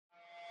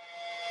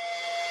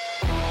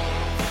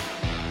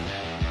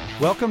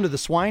Welcome to the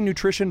Swine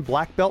Nutrition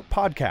Black Belt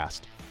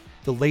Podcast,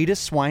 the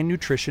latest swine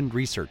nutrition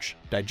research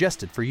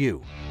digested for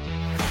you.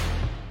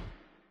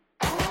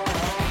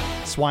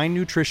 Swine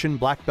Nutrition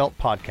Black Belt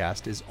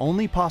Podcast is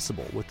only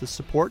possible with the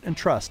support and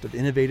trust of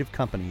innovative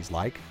companies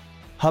like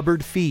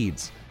Hubbard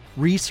Feeds,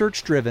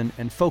 research-driven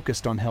and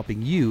focused on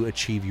helping you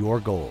achieve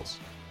your goals.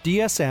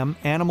 DSM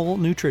Animal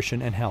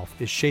Nutrition and Health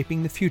is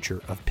shaping the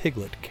future of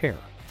piglet care.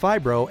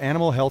 Phibro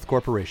Animal Health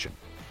Corporation.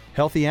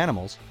 Healthy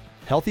animals,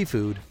 healthy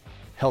food,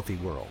 healthy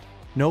world.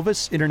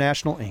 Novus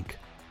International Inc.,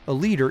 a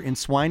leader in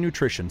swine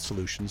nutrition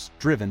solutions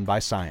driven by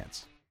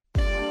science.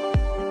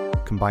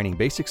 Combining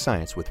basic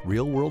science with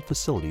real-world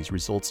facilities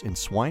results in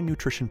swine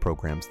nutrition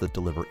programs that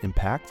deliver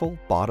impactful,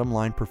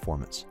 bottom-line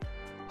performance.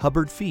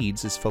 Hubbard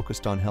Feeds is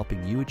focused on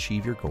helping you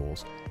achieve your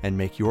goals and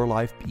make your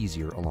life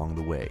easier along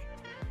the way.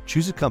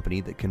 Choose a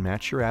company that can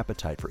match your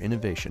appetite for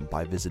innovation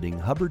by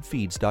visiting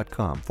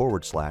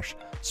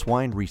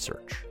hubbardfeeds.com/swine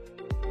research.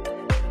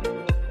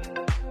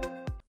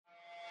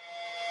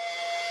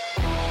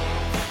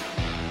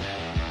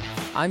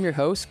 I'm your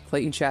host,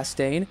 Clayton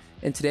Chastain,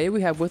 and today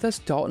we have with us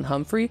Dalton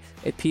Humphrey,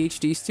 a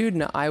PhD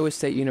student at Iowa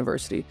State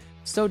University.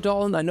 So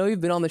Dalton, I know you've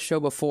been on the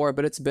show before,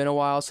 but it's been a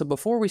while. So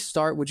before we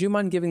start, would you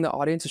mind giving the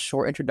audience a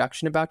short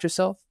introduction about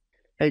yourself?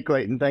 Hey,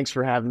 Clayton. Thanks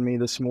for having me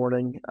this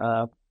morning.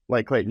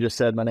 Like Clayton just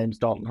said, my name's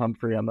Dalton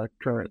Humphrey. I'm a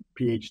current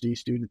PhD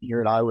student here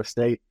at Iowa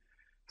State,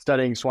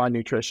 studying swine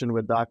nutrition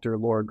with Dr.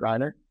 Laura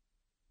Greiner.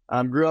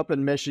 Grew up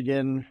in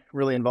Michigan,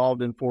 really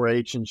involved in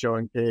 4-H and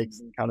showing pigs,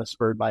 and kind of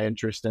spurred my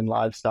interest in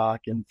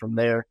livestock. And from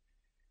there,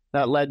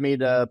 that led me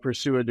to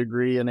pursue a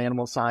degree in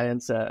animal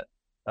science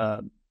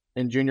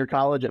in junior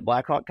college at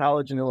Blackhawk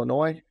College in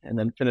Illinois, and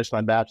then finished my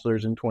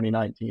bachelor's in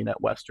 2019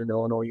 at Western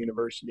Illinois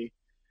University.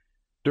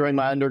 During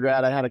my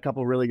undergrad, I had a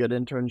couple really good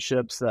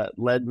internships that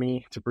led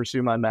me to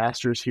pursue my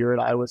master's here at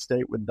Iowa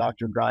State with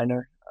Dr.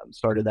 Greiner.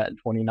 Started that in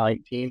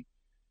 2019.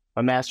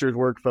 My master's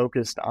work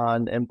focused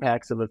on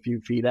impacts of a few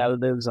feed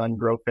additives on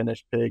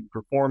grow-finished pig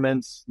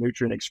performance,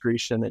 nutrient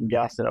excretion, and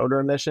gas and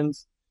odor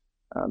emissions.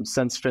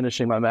 Since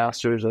finishing my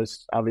master's, I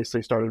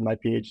obviously started my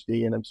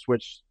PhD and have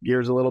switched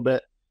gears a little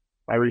bit.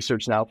 My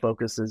research now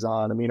focuses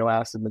on amino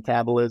acid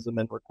metabolism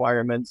and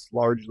requirements,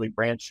 largely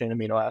branched-chain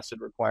amino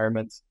acid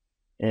requirements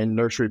in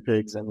nursery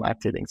pigs and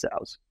lactating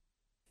sows.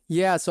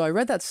 Yeah, so I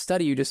read that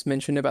study you just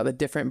mentioned about the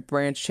different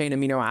branched-chain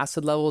amino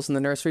acid levels in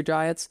the nursery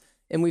diets.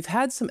 And we've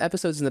had some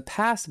episodes in the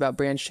past about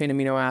branched-chain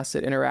amino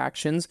acid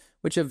interactions,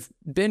 which have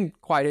been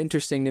quite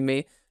interesting to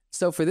me.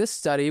 So for this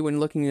study, when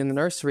looking in the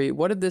nursery,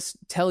 what did this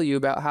tell you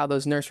about how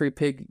those nursery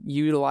pig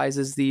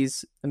utilizes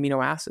these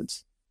amino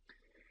acids?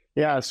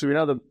 Yeah, so we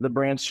know the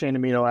branched-chain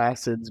amino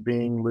acids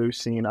being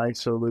leucine,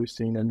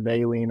 isoleucine, and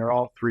valine are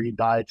all three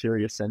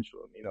dietary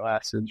essential amino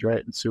acids,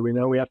 right? And so we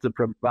know we have to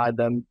provide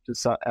them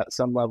at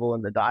some level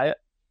in the diet.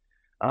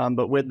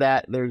 But with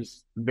that,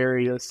 there's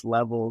various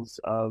levels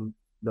of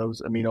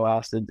those amino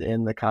acids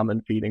in the common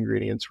feed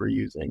ingredients we're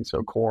using.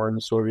 So corn,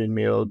 soybean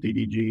meal,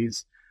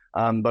 DDGs,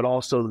 but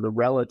also the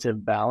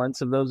relative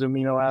balance of those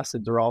amino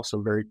acids are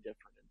also very different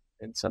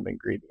in some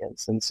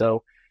ingredients. And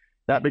so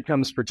that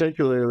becomes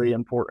particularly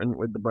important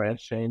with the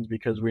branch chains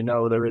because we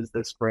know there is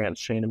this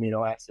branch chain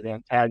amino acid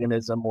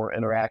antagonism or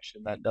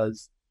interaction that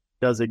does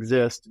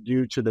exist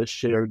due to the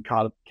shared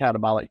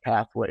catabolic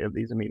pathway of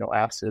these amino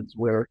acids,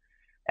 where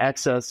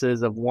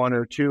excesses of one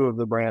or two of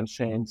the branch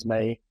chains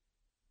may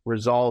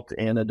result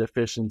in a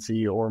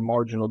deficiency or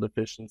marginal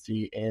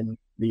deficiency in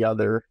the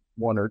other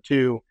one or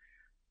two,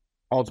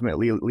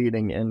 ultimately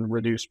leading in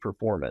reduced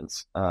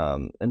performance.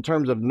 In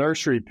terms of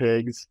nursery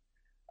pigs,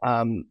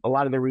 a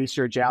lot of the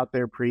research out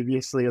there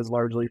previously has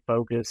largely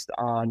focused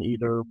on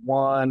either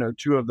one or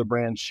two of the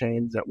branch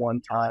chains at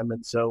one time.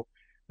 And so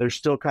there was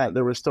still kind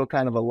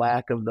of a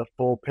lack of the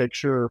full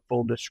picture or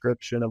full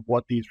description of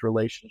what these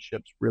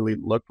relationships really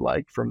looked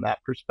like from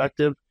that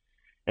perspective.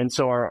 And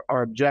so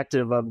our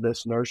objective of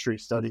this nursery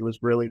study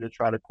was really to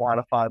try to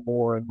quantify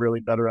more and really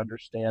better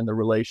understand the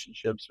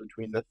relationships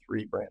between the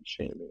three branch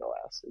chain amino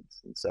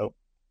acids. And so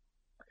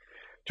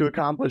to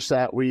accomplish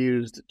that, we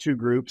used two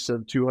groups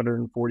of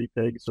 240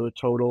 pigs, so a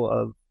total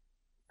of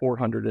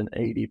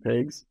 480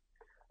 pigs,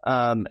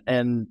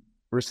 and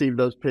received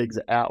those pigs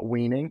at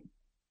weaning,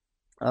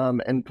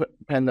 and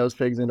pen those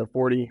pigs into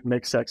 40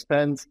 mixed sex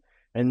pens,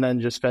 and then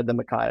just fed them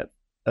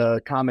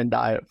a common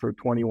diet for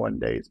 21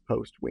 days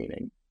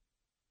post-weaning.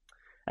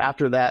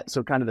 After that,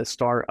 so kind of the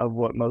start of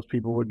what most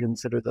people would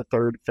consider the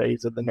third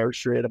phase of the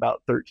nursery at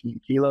about 13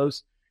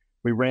 kilos,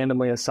 we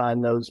randomly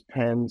assigned those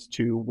pens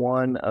to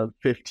one of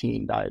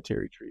 15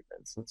 dietary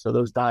treatments. And so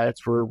those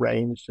diets were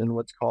arranged in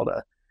what's called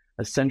a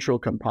central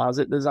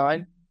composite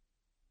design.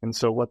 And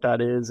so what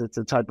that is, it's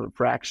a type of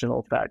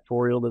fractional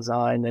factorial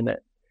design, and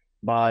it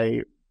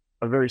by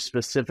a very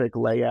specific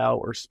layout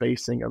or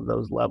spacing of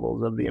those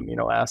levels of the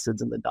amino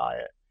acids in the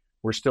diet,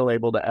 we're still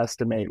able to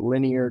estimate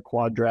linear,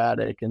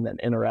 quadratic, and then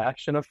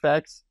interaction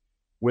effects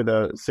with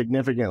a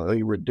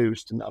significantly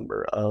reduced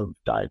number of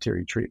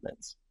dietary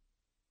treatments.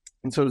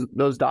 And so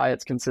those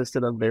diets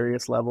consisted of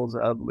various levels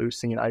of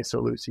leucine,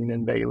 isoleucine,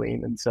 and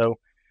valine. And so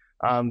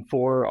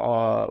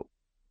for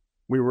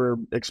we were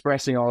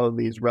expressing all of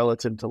these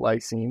relative to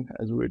lysine,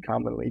 as we would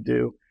commonly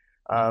do.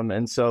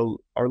 And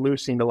so our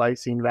leucine to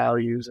lysine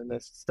values in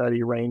this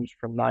study ranged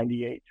from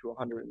 98 to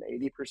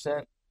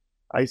 180%.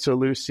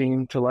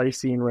 Isoleucine to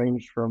lysine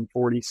ranged from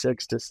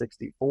 46 to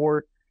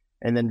 64,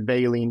 and then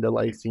valine to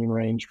lysine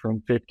ranged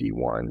from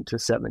 51 to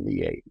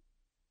 78.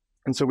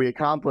 And so we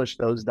accomplished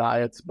those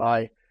diets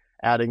by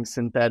adding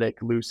synthetic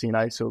leucine,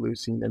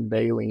 isoleucine, and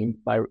valine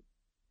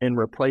in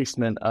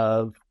replacement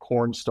of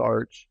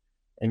cornstarch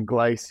and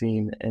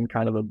glycine and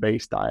kind of a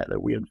base diet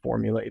that we had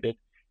formulated.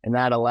 And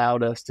that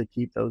allowed us to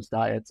keep those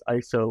diets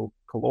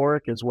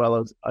isocaloric as well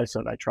as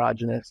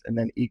isonitrogenous, and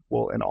then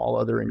equal in all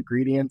other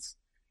ingredients.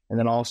 And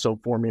then also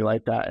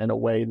formulate that in a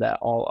way that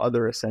all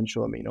other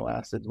essential amino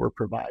acids were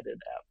provided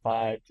at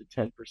 5 to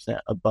 10%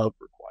 above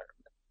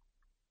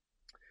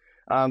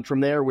requirement.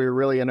 From there, we were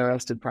really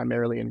interested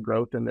primarily in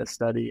growth in this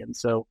study. And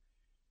so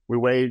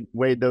we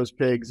weighed those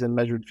pigs and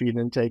measured feed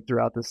intake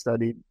throughout the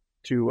study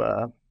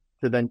to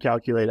then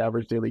calculate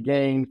average daily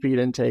gain, feed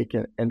intake,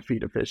 and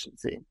feed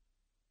efficiency.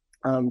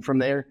 From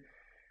there,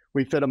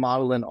 we fit a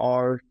model in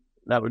R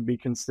that would be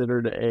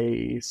considered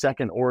a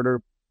second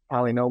order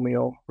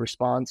polynomial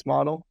response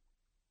model.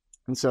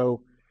 And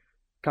so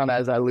kind of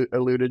as I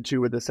alluded to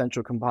with the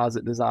central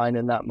composite design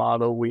in that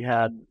model, we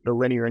had the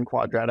linear and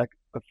quadratic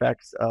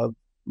effects of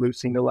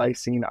leucine to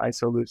lysine,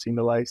 isoleucine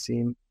to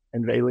lysine,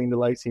 and valine to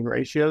lysine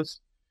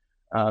ratios.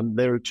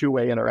 There were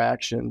two-way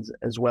interactions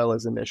as well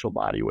as initial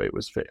body weight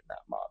was fit in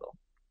that model.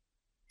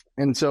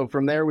 And so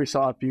from there, we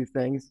saw a few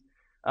things.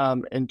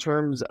 In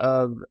terms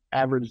of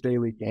average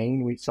daily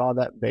gain, we saw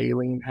that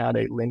valine had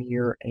a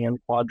linear and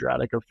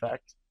quadratic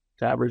effect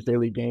to average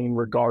daily gain,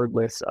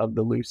 regardless of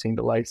the leucine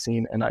to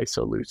lysine and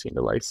isoleucine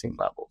to lysine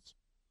levels.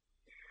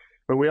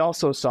 But we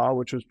also saw,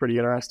 which was pretty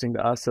interesting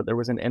to us, that there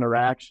was an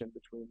interaction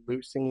between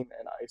leucine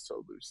and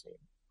isoleucine,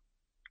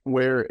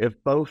 where if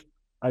both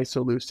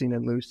isoleucine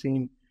and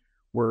leucine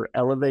were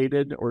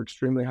elevated or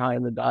extremely high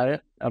in the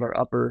diet at our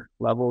upper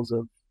levels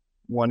of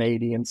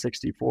 180 and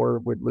 64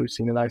 with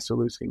leucine and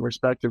isoleucine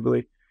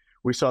respectively,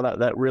 we saw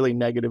that really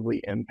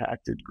negatively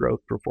impacted growth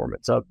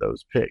performance of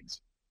those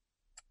pigs.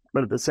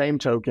 But at the same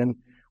token,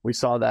 we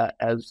saw that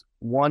as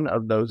one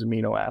of those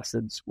amino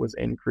acids was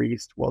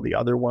increased while the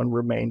other one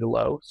remained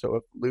low. So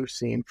if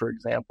leucine, for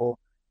example,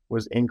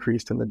 was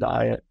increased in the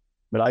diet,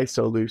 but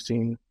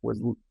isoleucine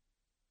was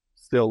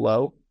still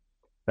low,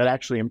 that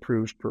actually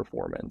improves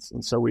performance.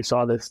 And so we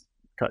saw this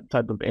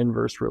type of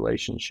inverse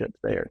relationship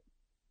there.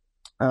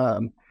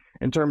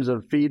 In terms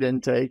of feed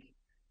intake,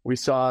 we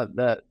saw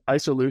that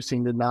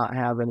isoleucine did not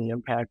have any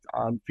impact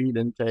on feed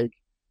intake,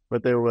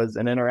 but there was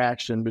an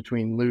interaction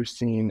between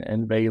leucine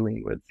and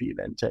valine with feed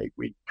intake.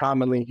 We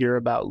commonly hear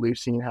about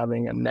leucine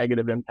having a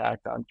negative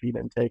impact on feed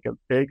intake of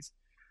pigs.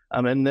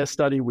 In this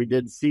study, we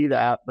did see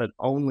that, but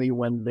only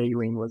when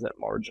valine was at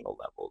marginal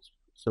levels.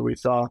 So we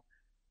saw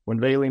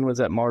when valine was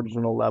at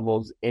marginal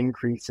levels,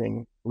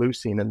 increasing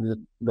leucine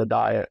in the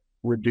diet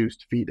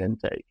reduced feed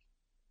intake.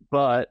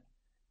 But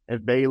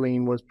if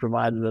valine was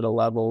provided at a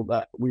level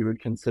that we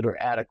would consider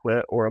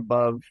adequate or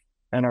above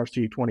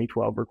NRC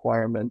 2012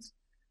 requirements,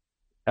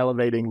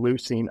 elevating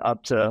leucine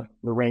up to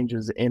the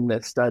ranges in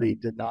this study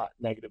did not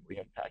negatively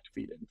impact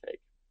feed intake.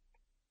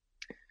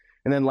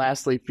 And then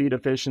lastly, feed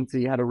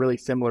efficiency had a really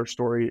similar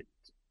story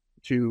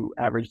to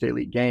average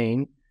daily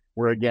gain,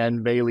 where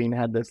again, valine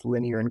had this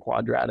linear and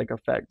quadratic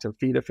effect to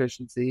feed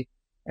efficiency,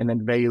 and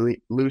then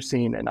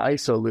leucine and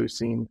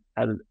isoleucine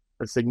had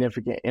a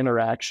significant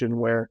interaction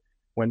where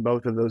when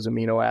both of those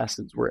amino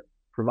acids were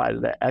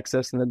provided at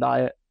excess in the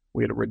diet,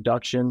 we had a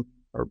reduction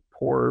or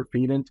poorer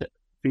feed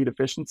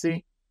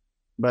efficiency.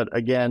 But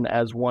again,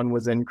 as one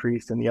was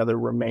increased and the other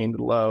remained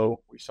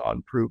low, we saw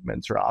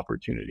improvements or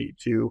opportunity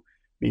to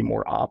be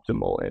more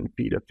optimal in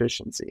feed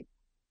efficiency.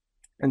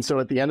 And so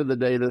at the end of the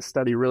day, this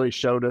study really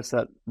showed us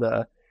that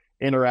the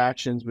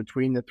interactions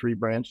between the three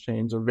branch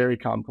chains are very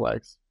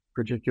complex,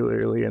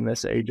 particularly in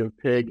this age of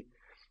pig,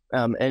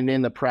 and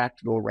in the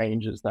practical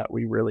ranges that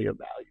we really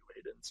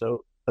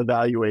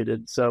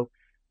evaluated. So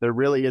there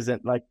really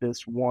isn't like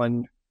this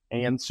one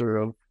answer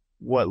of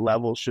what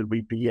level should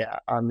we be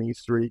at on these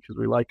three, because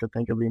we like to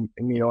think of the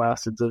amino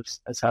acids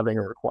as having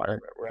a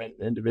requirement, right?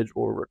 An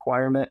individual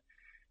requirement.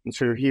 And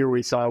so here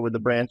we saw with the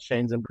branch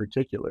chains in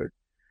particular,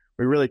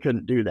 we really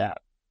couldn't do that.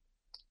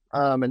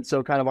 And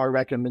so kind of our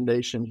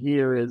recommendation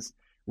here is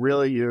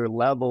really your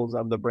levels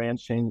of the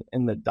branch chain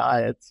in the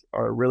diets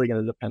are really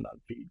going to depend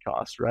on feed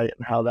costs, right?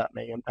 And how that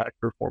may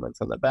impact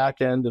performance on the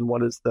back end, and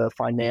what is the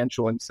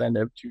financial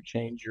incentive to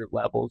change your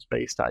levels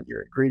based on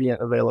your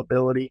ingredient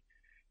availability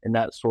and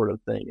that sort of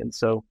thing. And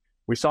so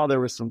we saw there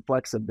was some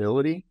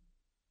flexibility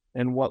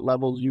in what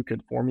levels you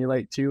could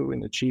formulate to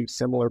and achieve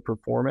similar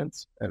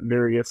performance at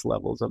various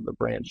levels of the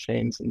branch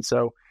chains. And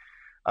so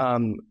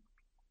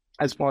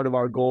as part of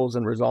our goals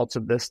and results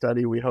of this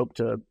study, we hope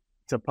to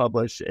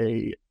publish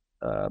a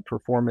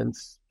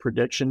performance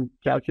prediction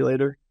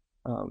calculator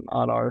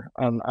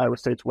on Iowa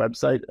State's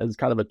website as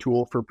kind of a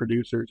tool for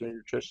producers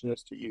and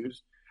nutritionists to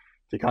use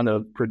to kind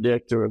of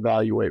predict or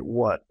evaluate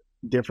what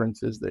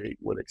differences they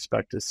would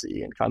expect to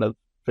see, and kind of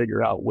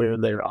figure out where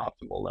their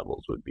optimal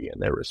levels would be in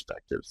their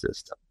respective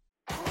system.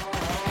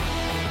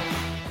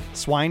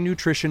 Swine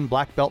Nutrition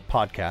Black Belt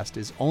Podcast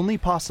is only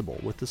possible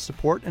with the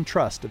support and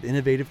trust of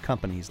innovative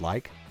companies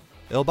like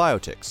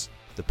L-Biotics,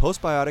 the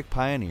postbiotic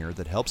pioneer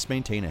that helps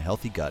maintain a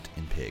healthy gut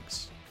in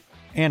pigs.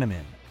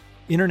 Animin,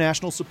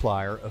 international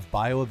supplier of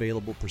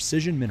bioavailable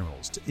precision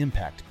minerals to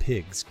impact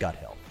pigs' gut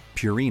health.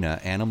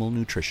 Purina Animal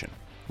Nutrition,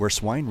 where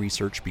swine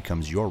research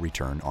becomes your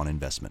return on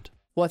investment.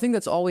 Well, I think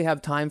that's all we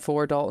have time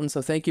for, Dalton.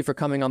 So thank you for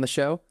coming on the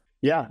show.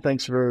 Yeah,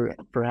 thanks for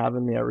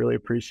having me. I really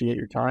appreciate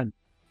your time.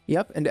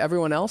 Yep, and to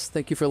everyone else,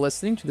 thank you for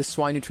listening to the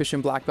Swine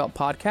Nutrition Black Belt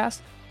podcast.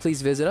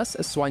 Please visit us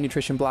at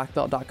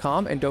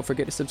swinenutritionblackbelt.com, and don't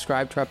forget to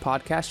subscribe to our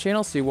podcast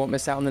channel so you won't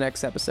miss out on the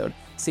next episode.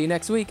 See you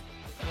next week.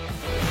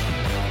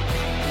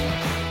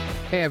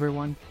 Hey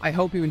everyone, I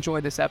hope you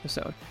enjoyed this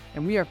episode,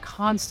 and we are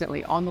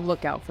constantly on the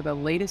lookout for the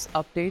latest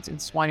updates in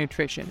swine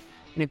nutrition.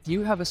 And if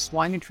you have a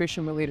swine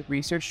nutrition related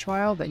research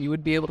trial that you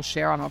would be able to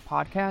share on our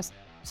podcast,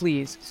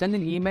 please send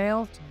an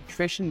email to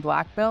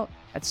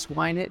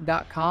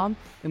nutritionblackbelt@swineit.com,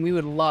 and we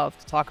would love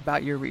to talk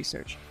about your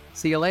research.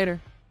 See you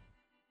later.